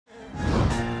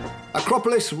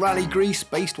Acropolis Rally Greece,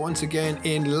 based once again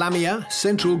in Lamia,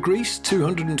 central Greece,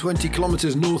 220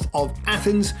 kilometres north of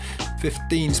Athens.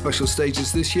 15 special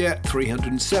stages this year,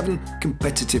 307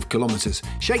 competitive kilometres.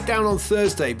 Shakedown on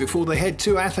Thursday before they head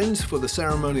to Athens for the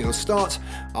ceremonial start,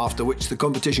 after which the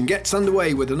competition gets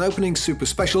underway with an opening super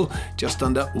special just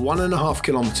under 1.5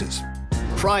 kilometres.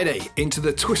 Friday, into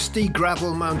the twisty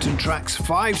gravel mountain tracks,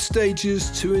 5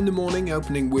 stages, 2 in the morning,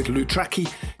 opening with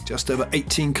Loutraki, just over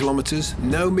 18 kilometres.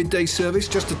 No midday service,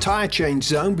 just a tyre change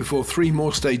zone before 3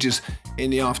 more stages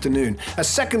in the afternoon. A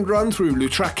second run through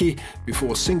Loutraki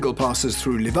before single passes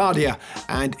through Livadia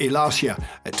and Elasia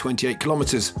at 28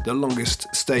 kilometres, the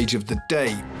longest stage of the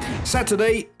day.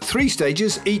 Saturday, 3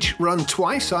 stages, each run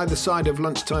twice either side of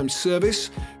lunchtime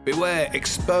service. Beware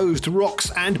exposed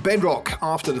rocks and bedrock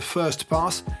after the first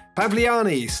pass.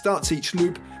 Pavliani starts each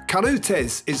loop.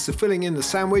 Karutes is the filling in the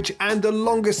sandwich and the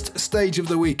longest stage of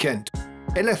the weekend.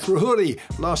 Elethrohuri,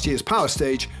 last year's power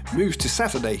stage, moves to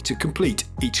Saturday to complete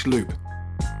each loop.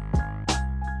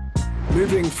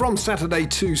 Moving from Saturday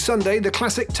to Sunday, the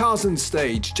classic Tarzan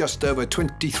stage, just over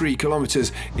 23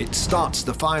 kilometres. It starts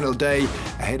the final day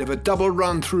ahead of a double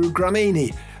run through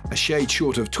Gramini. A shade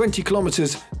short of 20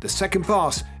 kilometres, the second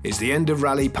pass is the end of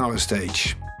rally power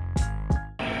stage.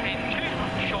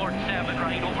 Short 7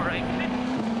 right over right.